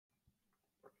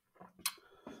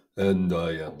And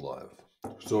I am live.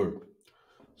 So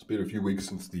it's been a few weeks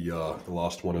since the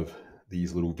last one of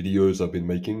these little videos I've been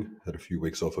making. Had a few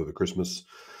weeks off over Christmas,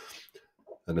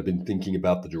 and I've been thinking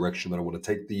about the direction that I want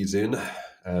to take these in.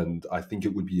 And I think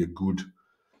it would be a good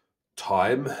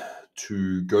time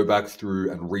to go back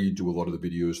through and redo a lot of the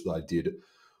videos that I did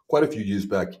quite a few years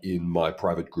back in my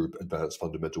private group, Advanced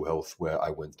Fundamental Health, where I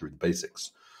went through the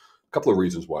basics. A couple of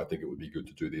reasons why I think it would be good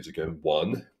to do these again.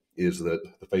 One is that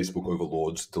the Facebook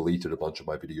overlords deleted a bunch of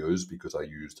my videos because I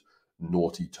used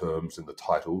naughty terms in the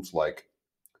titles like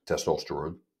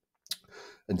testosterone.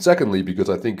 And secondly, because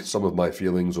I think some of my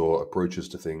feelings or approaches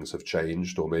to things have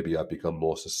changed, or maybe I've become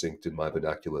more succinct in my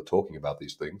vernacular talking about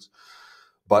these things.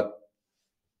 But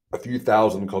a few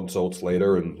thousand consults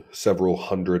later and several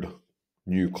hundred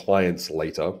new clients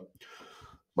later,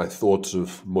 my thoughts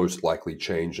have most likely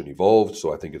changed and evolved,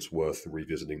 so I think it's worth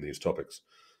revisiting these topics.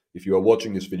 If you are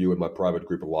watching this video in my private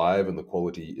group live and the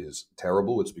quality is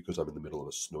terrible, it's because I'm in the middle of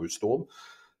a snowstorm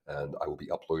and I will be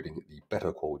uploading the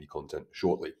better quality content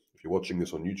shortly. If you're watching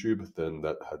this on YouTube, then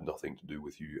that had nothing to do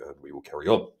with you and we will carry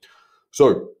on.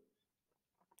 So,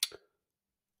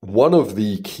 one of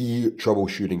the key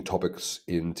troubleshooting topics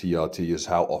in TRT is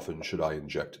how often should I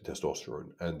inject testosterone?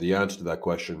 And the answer to that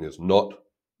question is not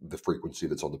the frequency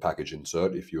that's on the package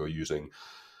insert if you're using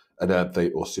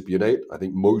enanthate or cypionate. I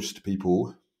think most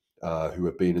people who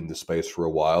have been in this space for a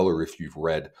while, or if you've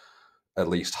read at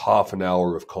least half an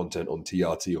hour of content on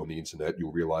TRT on the internet,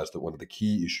 you'll realize that one of the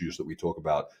key issues that we talk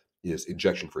about is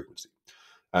injection frequency.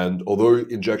 And although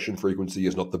injection frequency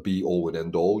is not the be all and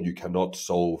end all, you cannot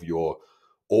solve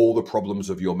all the problems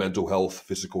of your mental health,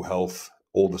 physical health,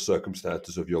 all the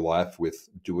circumstances of your life with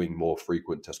doing more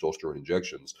frequent testosterone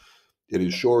injections. It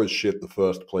is sure as shit the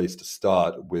first place to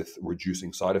start with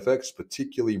reducing side effects,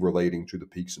 particularly relating to the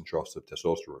peaks and troughs of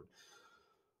testosterone.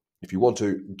 If you want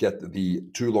to get the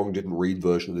too long didn't read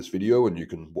version of this video, and you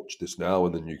can watch this now,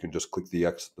 and then you can just click the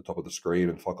X at the top of the screen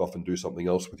and fuck off and do something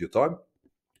else with your time,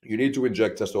 you need to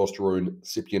inject testosterone,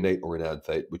 cypionate, or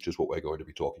enanthate, which is what we're going to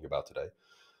be talking about today.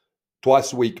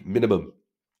 Twice a week minimum.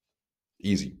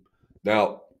 Easy.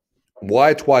 Now,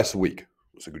 why twice a week?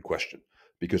 That's a good question.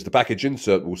 Because the package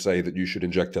insert will say that you should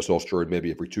inject testosterone maybe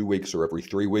every 2 weeks or every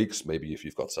 3 weeks, maybe if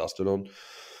you've got Testosterone.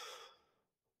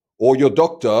 Or your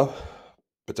doctor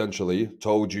potentially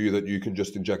told you that you can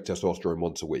just inject testosterone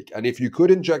once a week. And if you could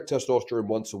inject testosterone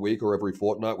once a week or every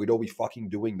fortnight, we'd all be fucking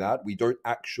doing that. We don't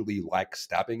actually like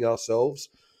stabbing ourselves.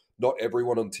 Not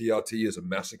everyone on TRT is a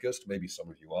masochist. Maybe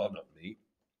some of you are, not me.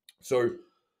 So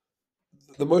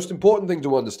the most important thing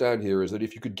to understand here is that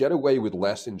if you could get away with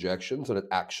less injections and it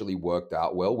actually worked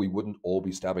out well, we wouldn't all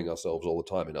be stabbing ourselves all the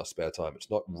time in our spare time. It's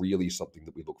not really something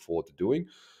that we look forward to doing.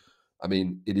 I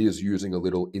mean, it is using a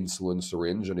little insulin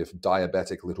syringe, and if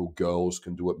diabetic little girls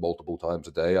can do it multiple times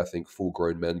a day, I think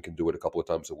full-grown men can do it a couple of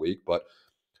times a week, but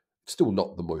it's still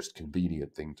not the most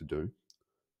convenient thing to do.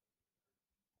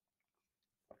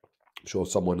 I'm sure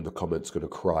someone in the comments is going to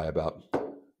cry about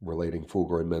relating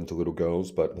full-grown men to little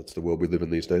girls, but that's the world we live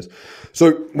in these days.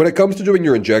 So when it comes to doing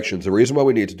your injections, the reason why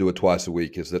we need to do it twice a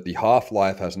week is that the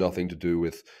half-life has nothing to do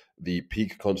with the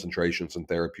peak concentrations and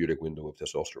therapeutic window of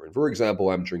testosterone. For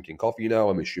example, I'm drinking coffee now.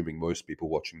 I'm assuming most people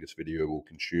watching this video will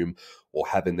consume or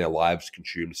have in their lives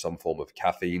consumed some form of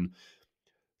caffeine.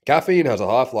 Caffeine has a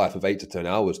half-life of 8 to 10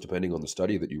 hours, depending on the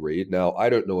study that you read. Now, I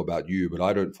don't know about you, but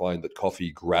I don't find that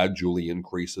coffee gradually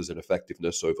increases in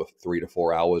effectiveness over 3 to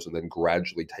 4 hours and then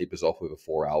gradually tapers off over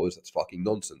 4 hours. That's fucking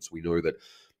nonsense. We know that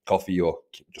coffee, or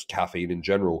just caffeine in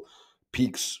general,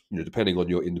 peaks, depending on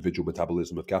your individual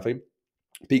metabolism of caffeine,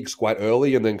 peaks quite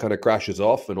early and then kind of crashes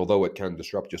off. And although it can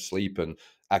disrupt your sleep and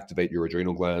activate your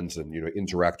adrenal glands and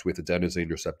interact with adenosine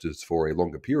receptors for a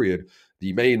longer period,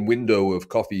 the main window of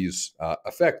coffee's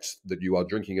effect that you are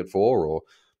drinking it for, or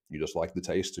you just like the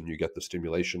taste and you get the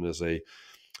stimulation as a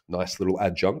nice little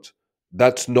adjunct,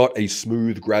 that's not a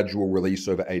smooth gradual release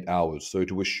over 8 hours. So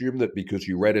to assume that because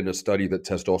you read in a study that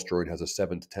testosterone has a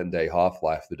 7 to 10 day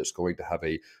half-life, that it's going to have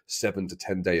a 7 to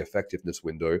 10 day effectiveness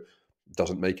window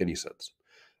doesn't make any sense.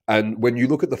 And when you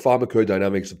look at the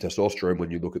pharmacodynamics of testosterone,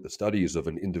 when you look at the studies of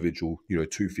an individual,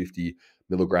 250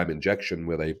 milligram injection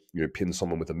where they, pin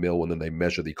someone with a mill and then they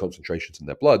measure the concentrations in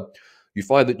their blood, you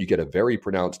find that you get a very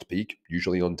pronounced peak,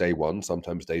 usually on day 1,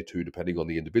 sometimes day 2, depending on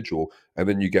the individual. And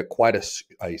then you get quite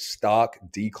a stark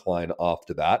decline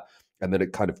after that. And then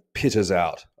it kind of pitters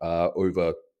out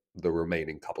over the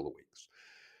remaining couple of weeks.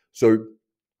 So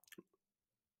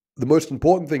the most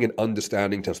important thing in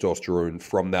understanding testosterone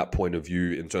from that point of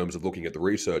view, in terms of looking at the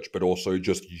research, but also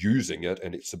just using it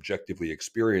and subjectively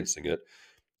experiencing it,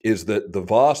 is that the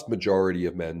vast majority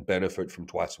of men benefit from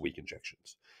twice a week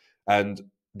injections. And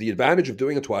The advantage of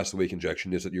doing a twice a week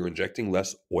injection is that you're injecting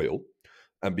less oil.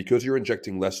 And because you're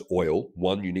injecting less oil,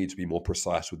 one, you need to be more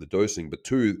precise with the dosing. But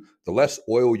two, the less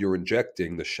oil you're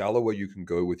injecting, the shallower you can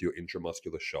go with your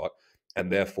intramuscular shot.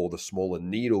 And therefore, the smaller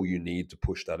needle you need to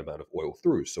push that amount of oil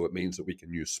through. So it means that we can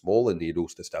use smaller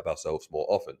needles to stab ourselves more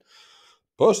often.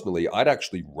 Personally, I'd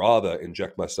actually rather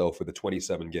inject myself with a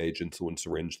 27 gauge insulin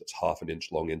syringe that's half an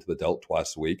inch long into the delt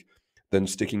twice a week than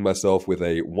sticking myself with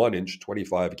a 1 inch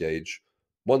 25 gauge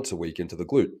once a week into the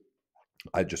glute.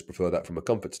 I just prefer that from a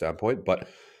comfort standpoint, but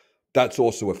that's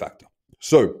also a factor.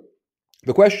 So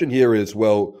the question here is,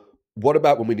 well, what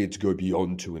about when we need to go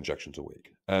beyond 2 injections a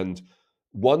week? And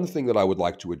one thing that I would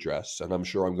like to address, and I'm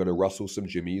sure I'm going to rustle some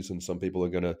jimmies, and some people are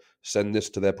going to send this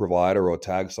to their provider or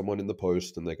tag someone in the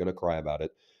post and they're going to cry about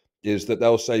it, is that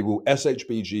they'll say, well,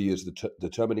 SHBG is the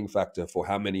determining factor for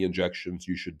how many injections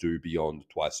you should do beyond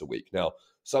twice a week. Now,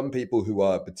 some people who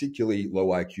are particularly low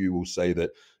IQ will say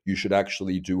that you should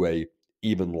actually do a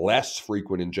even less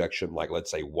frequent injection, like let's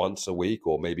say once a week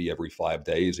or maybe every 5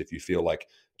 days, if you feel like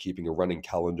keeping a running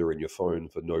calendar in your phone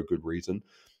for no good reason,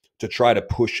 to try to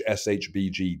push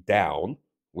SHBG down,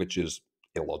 which is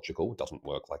illogical. It doesn't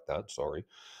work like that. Sorry.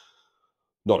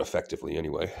 Not effectively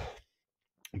anyway.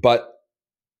 But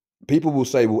people will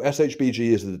say, well,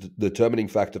 SHBG is the determining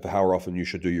factor for how often you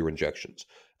should do your injections.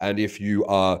 And if you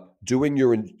are having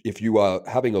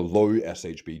a low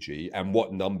SHBG, and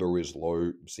what number is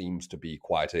low seems to be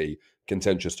quite a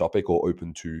contentious topic or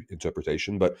open to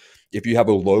interpretation. But if you have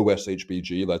a low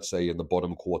SHBG, let's say in the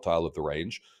bottom quartile of the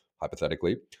range,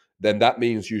 hypothetically, then that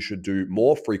means you should do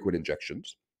more frequent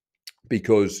injections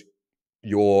because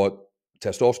your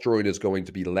testosterone is going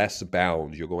to be less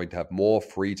bound. You're going to have more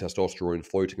free testosterone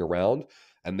floating around,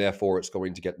 and therefore it's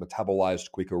going to get metabolized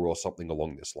quicker or something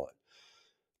along this line.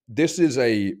 This is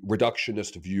a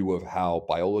reductionist view of how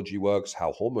biology works,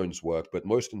 how hormones work, but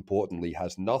most importantly,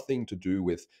 has nothing to do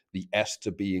with the ester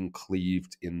being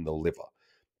cleaved in the liver.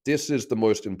 This is the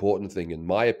most important thing, in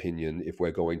my opinion, if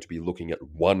we're going to be looking at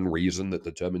one reason that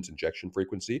determines injection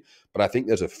frequency. But I think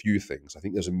there's a few things. I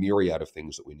think there's a myriad of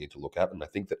things that we need to look at. And I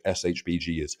think that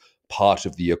SHBG is part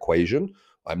of the equation.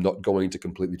 I'm not going to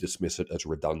completely dismiss it as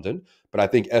redundant, but I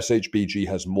think SHBG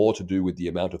has more to do with the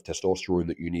amount of testosterone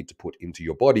that you need to put into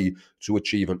your body to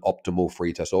achieve an optimal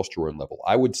free testosterone level.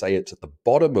 I would say it's at the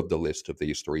bottom of the list of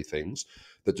these three things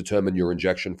that determine your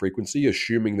injection frequency,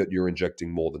 assuming that you're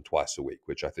injecting more than twice a week,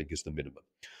 which I think is the minimum.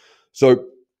 So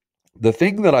the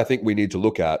thing that I think we need to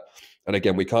look at, and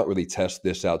again, we can't really test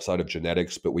this outside of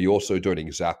genetics, but we also don't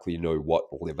exactly know what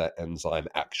liver enzyme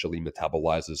actually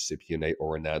metabolizes cypionate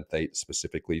or enanthate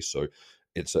specifically. So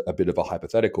it's a bit of a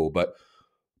hypothetical. But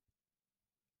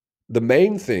the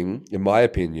main thing, in my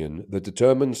opinion, that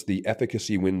determines the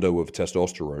efficacy window of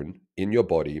testosterone in your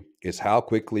body is how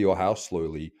quickly or how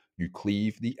slowly you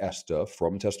cleave the ester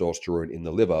from testosterone in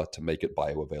the liver to make it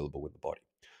bioavailable in the body.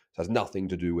 It has nothing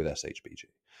to do with SHBG.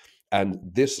 And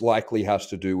this likely has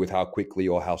to do with how quickly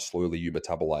or how slowly you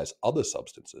metabolize other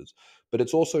substances, but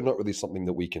it's also not really something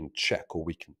that we can check or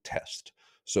we can test.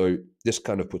 So this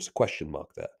kind of puts a question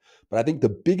mark there. But I think the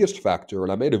biggest factor,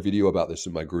 and I made a video about this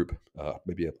in my group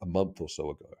maybe a month or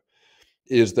so ago,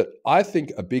 is that I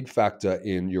think a big factor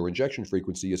in your injection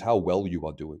frequency is how well you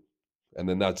are doing. And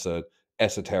then that's a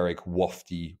esoteric,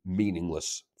 wafty,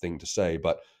 meaningless thing to say,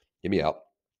 but hear me out,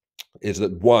 is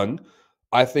that one,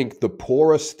 I think the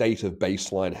poorer state of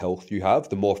baseline health you have,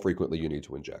 the more frequently you need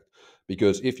to inject.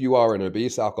 Because if you are an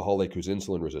obese alcoholic who's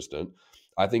insulin resistant,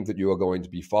 I think that you are going to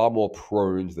be far more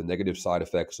prone to the negative side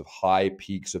effects of high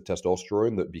peaks of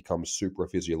testosterone that become super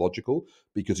physiological,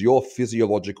 because your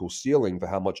physiological ceiling for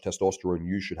how much testosterone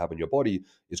you should have in your body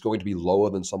is going to be lower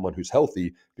than someone who's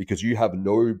healthy, because you have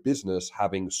no business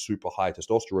having super high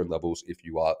testosterone levels if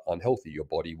you are unhealthy. Your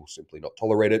body will simply not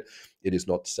tolerate it. It is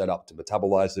not set up to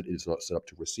metabolize it. It is not set up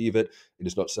to receive it. It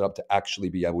is not set up to actually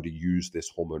be able to use this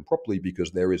hormone properly,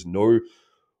 because there is no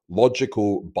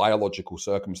logical biological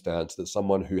circumstance that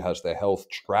someone who has their health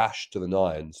trashed to the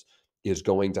nines is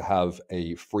going to have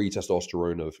a free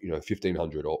testosterone of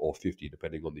 1500 or 50,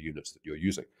 depending on the units that you're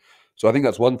using. So I think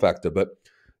that's one factor. But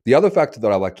the other factor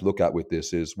that I like to look at with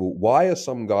this is, well, why are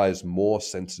some guys more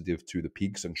sensitive to the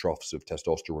peaks and troughs of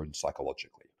testosterone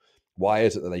psychologically? Why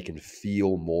is it that they can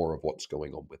feel more of what's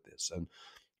going on with this? And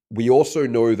we also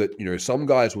know that, some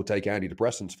guys will take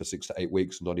antidepressants for 6 to 8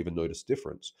 weeks and not even notice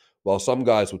difference, while some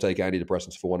guys will take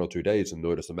antidepressants for 1 or 2 days and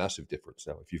notice a massive difference.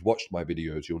 Now, if you've watched my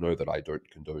videos, you'll know that I don't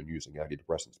condone using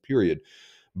antidepressants, period.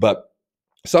 But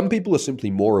Some people are simply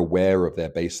more aware of their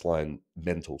baseline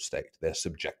mental state, their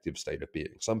subjective state of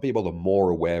being. Some people are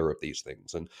more aware of these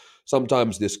things. And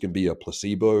sometimes this can be a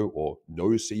placebo or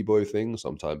nocebo thing.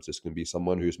 Sometimes this can be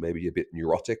someone who's maybe a bit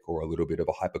neurotic or a little bit of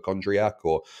a hypochondriac,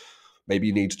 or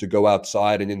maybe needs to go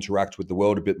outside and interact with the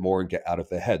world a bit more and get out of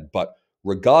their head. But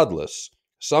regardless,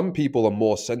 some people are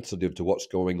more sensitive to what's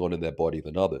going on in their body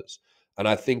than others. And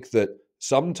I think that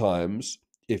sometimes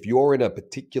if you're in a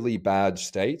particularly bad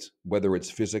state, whether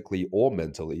it's physically or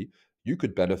mentally, you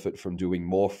could benefit from doing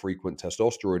more frequent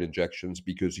testosterone injections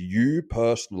because you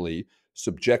personally,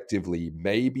 subjectively,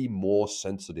 may be more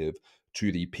sensitive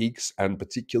to the peaks and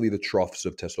particularly the troughs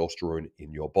of testosterone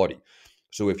in your body.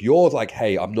 So if you're like,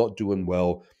 hey, I'm not doing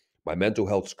well, my mental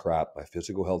health's crap, my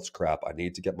physical health's crap, I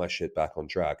need to get my shit back on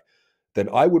track, then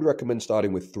I would recommend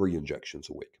starting with 3 injections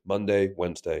a week: Monday,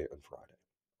 Wednesday, and Friday.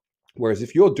 Whereas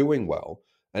if you're doing well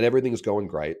and everything's going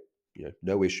great,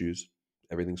 no issues,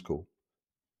 everything's cool,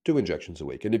 2 injections a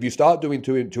week. And if you start doing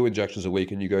two injections a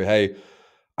week and you go, hey,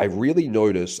 I really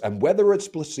notice, and whether it's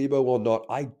placebo or not,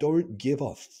 I don't give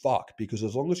a fuck, because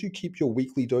as long as you keep your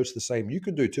weekly dose the same, you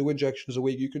can do 2 injections a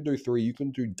week, you can do 3, you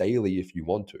can do daily if you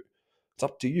want to. It's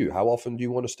up to you. How often do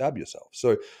you want to stab yourself?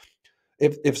 So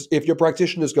if your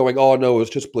practitioner's going, oh no, it's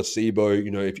just placebo,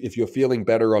 if you're feeling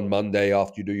better on Monday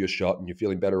after you do your shot, and you're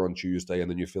feeling better on Tuesday,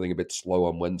 and then you're feeling a bit slow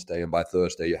on Wednesday, and by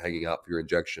Thursday you're hanging out for your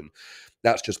injection,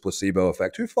 that's just placebo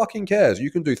effect. Who fucking cares?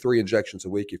 You can do 3 injections a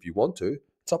week if you want to.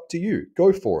 It's up to you.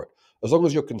 Go for it. As long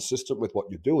as you're consistent with what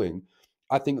you're doing,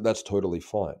 I think that's totally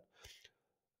fine.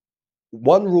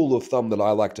 One rule of thumb that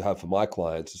I like to have for my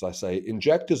clients is I say,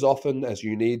 inject as often as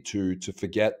you need to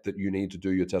forget that you need to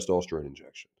do your testosterone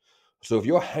injection. So if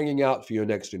you're hanging out for your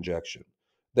next injection,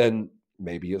 then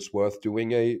maybe it's worth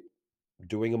doing a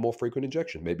more frequent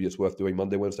injection. Maybe it's worth doing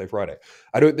Monday, Wednesday, Friday.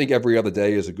 I don't think every other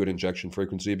day is a good injection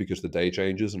frequency because the day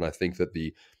changes. And I think that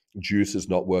the juice is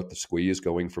not worth the squeeze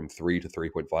going from 3 to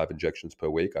 3.5 injections per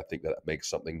week. I think that makes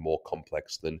something more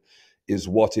complex than is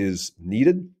what is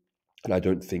needed. And I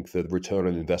don't think the return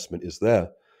on investment is there.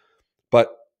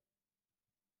 But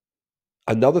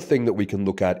another thing that we can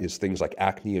look at is things like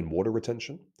acne and water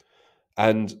retention.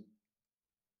 And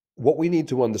what we need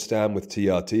to understand with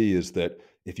TRT is that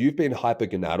if you've been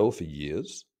hypergonadal for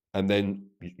years and then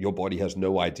your body has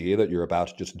no idea that you're about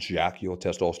to just jack your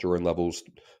testosterone levels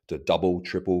to double,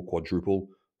 triple, quadruple,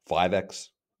 5x,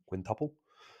 quintuple,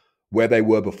 where they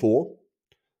were before,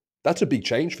 that's a big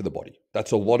change for the body.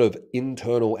 That's a lot of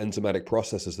internal enzymatic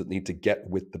processes that need to get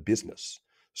with the business.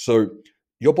 So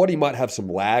your body might have some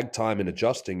lag time in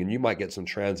adjusting, and you might get some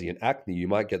transient acne, you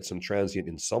might get some transient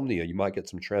insomnia, you might get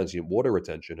some transient water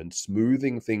retention, and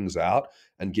smoothing things out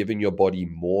and giving your body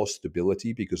more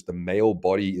stability, because the male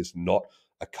body is not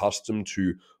accustomed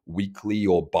to weekly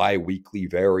or bi-weekly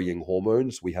varying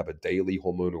hormones. We have a daily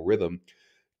hormonal rhythm.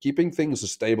 Keeping things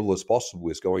as stable as possible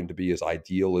is going to be as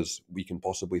ideal as we can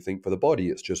possibly think for the body.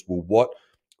 It's just, well,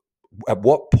 at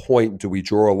what point do we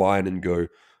draw a line and go,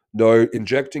 no,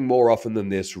 injecting more often than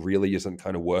this really isn't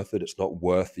kind of worth it. It's not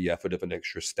worth the effort of an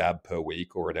extra stab per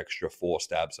week or an extra 4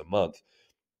 stabs a month.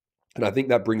 And I think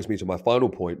that brings me to my final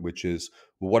point, which is,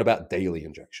 well, what about daily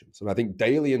injections? And I think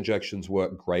daily injections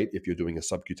work great if you're doing a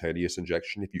subcutaneous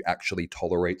injection, if you actually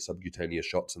tolerate subcutaneous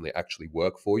shots and they actually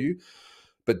work for you.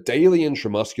 But daily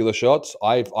intramuscular shots,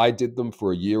 I did them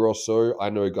for a year or so.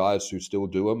 I know guys who still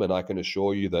do them, and I can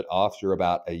assure you that after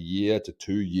about a year to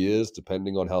 2 years,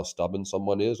 depending on how stubborn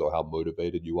someone is or how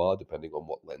motivated you are, depending on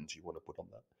what lens you want to put on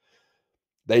that,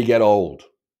 they get old.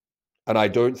 And I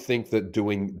don't think that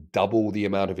doing double the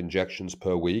amount of injections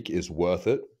per week is worth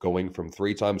it, going from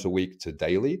 3 times a week to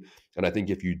daily. And I think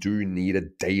if you do need a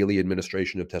daily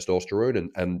administration of testosterone,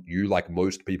 and you, like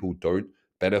most people, don't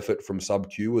benefit from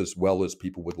sub-Q as well as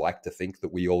people would like to think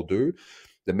that we all do,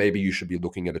 then maybe you should be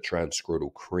looking at a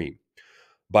transscrotal cream.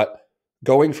 But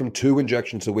going from 2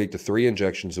 injections a week to 3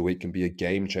 injections a week can be a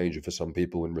game changer for some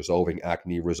people in resolving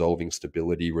acne, resolving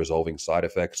stability, resolving side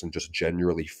effects, and just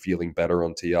generally feeling better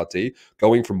on TRT.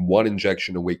 Going from 1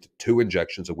 injection a week to 2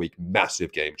 injections a week,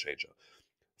 massive game changer.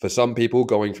 For some people,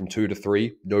 going from 2 to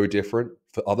 3, no different.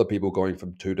 For other people, going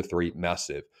from 2 to 3,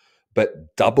 massive.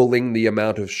 But doubling the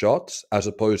amount of shots as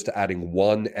opposed to adding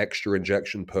 1 extra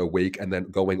injection per week and then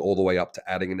going all the way up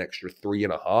to adding an extra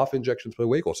 3.5 injections per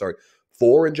week,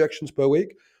 4 injections per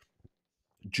week,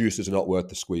 juice is not worth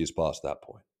the squeeze past that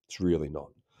point. It's really not.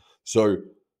 So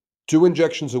 2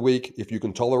 injections a week, if you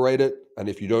can tolerate it, and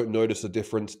if you don't notice a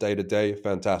difference day to day,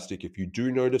 fantastic. If you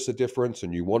do notice a difference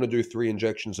and you want to do 3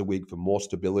 injections a week for more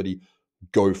stability,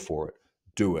 go for it.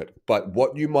 do it. But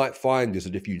what you might find is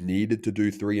that if you needed to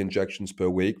do 3 injections per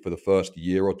week for the first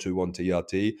year or two on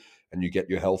TRT, and you get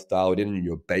your health dialed in and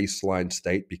your baseline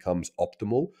state becomes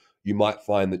optimal, you might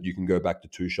find that you can go back to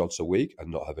 2 shots a week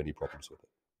and not have any problems with it.